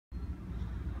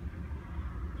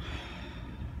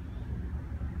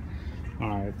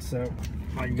Alright, so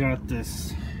I got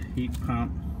this heat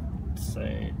pump,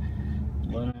 say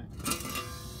Linux.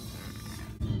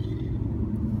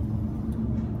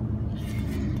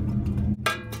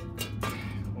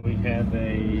 We have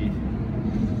a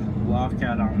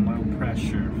lockout on low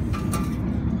pressure,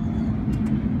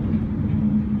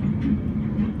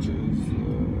 which is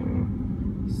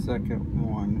the second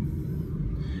one.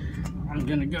 I'm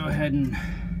gonna go ahead and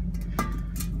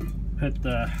put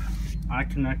the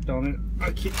Iconnect on it.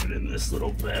 I'll keep it in this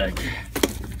little bag.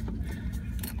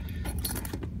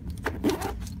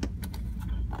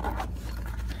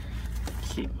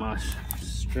 Keep my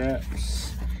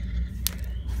straps,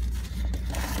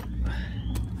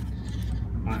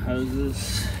 my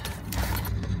hoses,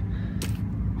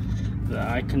 the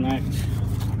Iconnect.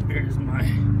 Here's my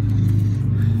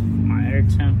air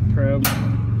temp probe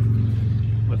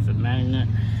with the magnet.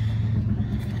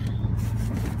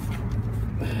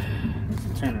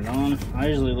 Turn it on. I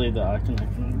usually leave the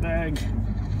Iconnect in the bag.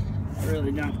 I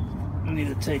really don't need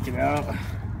to take it out.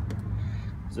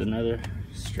 There's another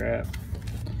strap.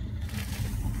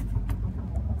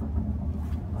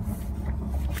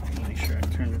 Make sure I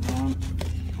turn it on.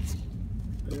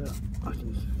 Yeah,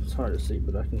 it's hard to see,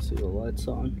 but I can see the lights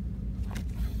on.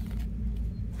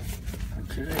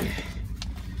 Okay.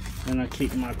 Then I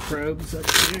keep my probes up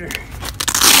here.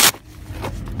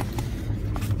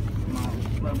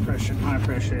 Low pressure and high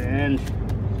pressure, and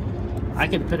I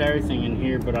could put everything in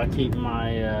here, but I keep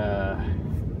my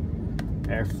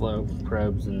airflow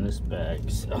probes in this bag.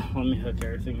 So let me hook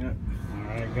everything up.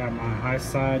 Alright, got my high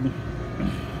side,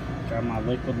 got my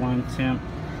liquid line temp,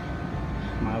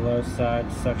 my low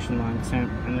side suction line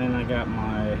temp, and then I got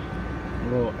my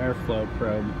little airflow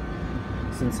probe.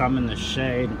 Since I'm in the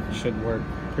shade, it should work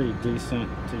pretty decent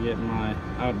to get my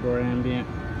outdoor ambient.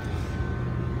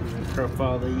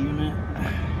 Profile the unit.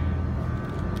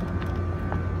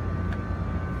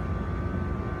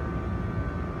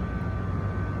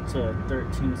 It's a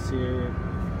 13 series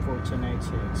 410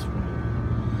 active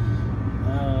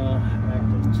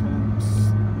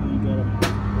temps. Let me go to my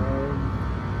probe.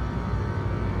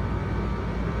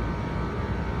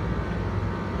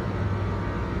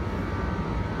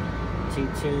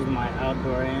 T2 is my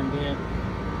outdoor ambient.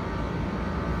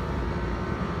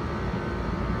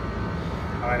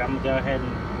 Alright, I'm gonna go ahead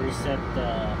and reset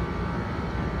the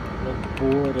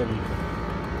board and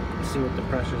see what the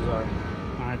pressures are.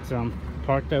 Alright, so I'm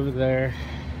parked over there.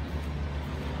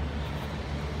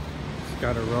 Just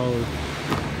got a roll of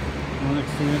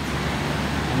Linux units.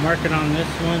 I'm working on this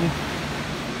one.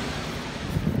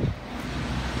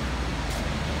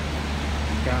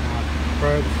 Got my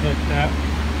probes hooked up.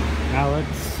 Now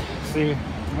let's see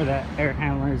where that air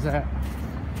handler is at.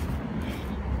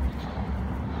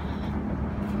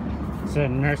 It's a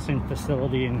nursing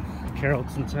facility in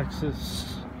Carrollton,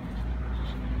 Texas.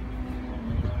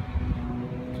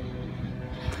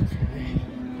 Okay.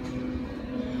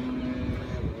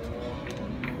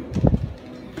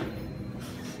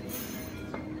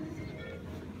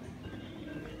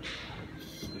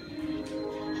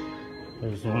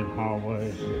 There's one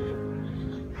hallway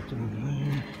down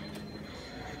there.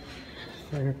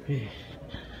 Therapy.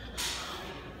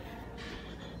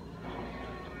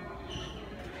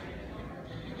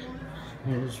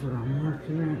 Here's what I'm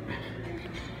working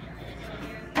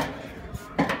at.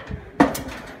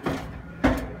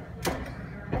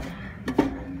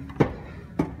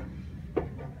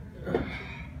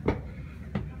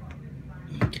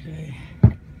 Okay.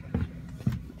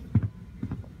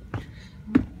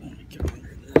 Let me go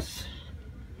under this.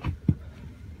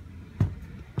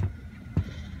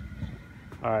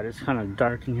 Alright, it's kind of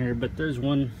dark in here, but there's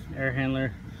one air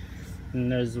handler,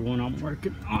 and there's the one I'm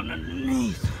working on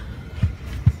underneath.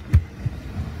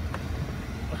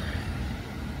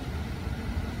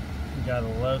 Got a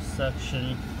low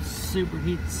suction,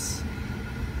 superheats.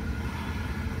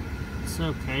 It's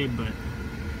okay, but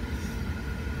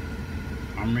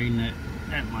I'm reading it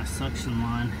at my suction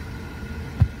line.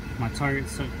 My target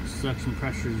suction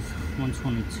pressure is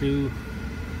 122.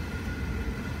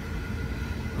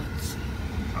 Let's see.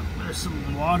 There's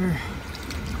some water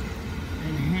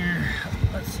in here.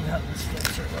 Let's see how this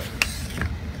filter works.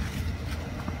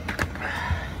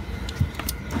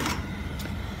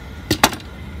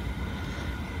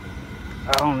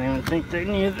 I don't even think they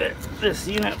knew that this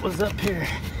unit was up here.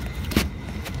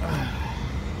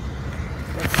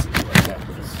 Let's see what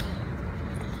happens.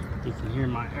 You can hear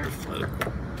my airflow.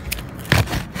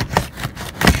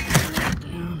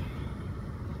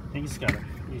 I think it's got a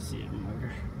ECM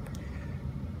motor.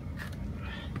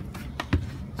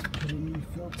 Let's put a new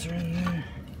filter in there.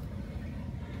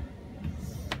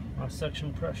 My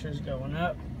suction pressure is going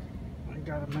up. I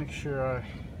gotta make sure I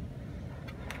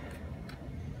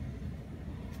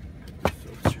put the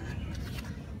filter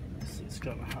in. This is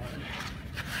kind of hard.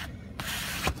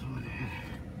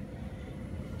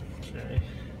 Okay.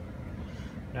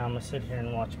 Now I'm gonna sit here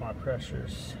and watch my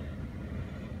pressures.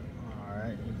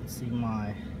 Alright, you can see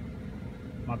my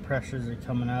pressures are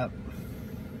coming up.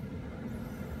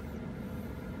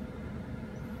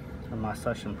 And my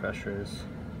suction pressure is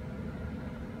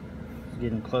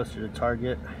getting closer to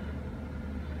target.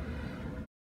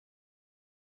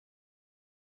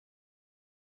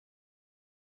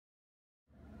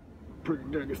 Pretty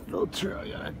dirty filter, I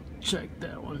gotta check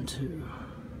that one too.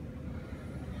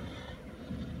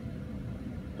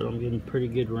 But I'm getting pretty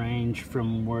good range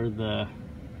from where the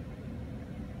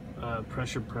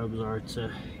pressure probes are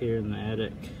to here in the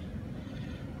attic.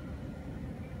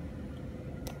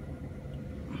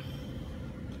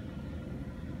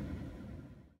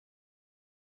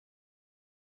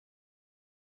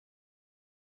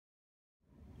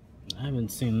 I haven't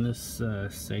seen this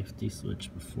safety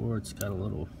switch before. It's got a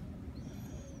little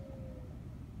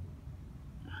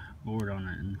board on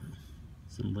it and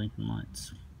some blinking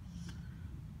lights.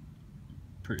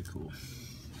 Pretty cool.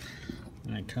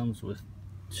 And it comes with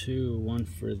two, one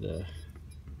for the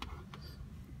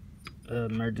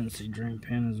emergency drain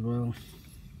pan as well.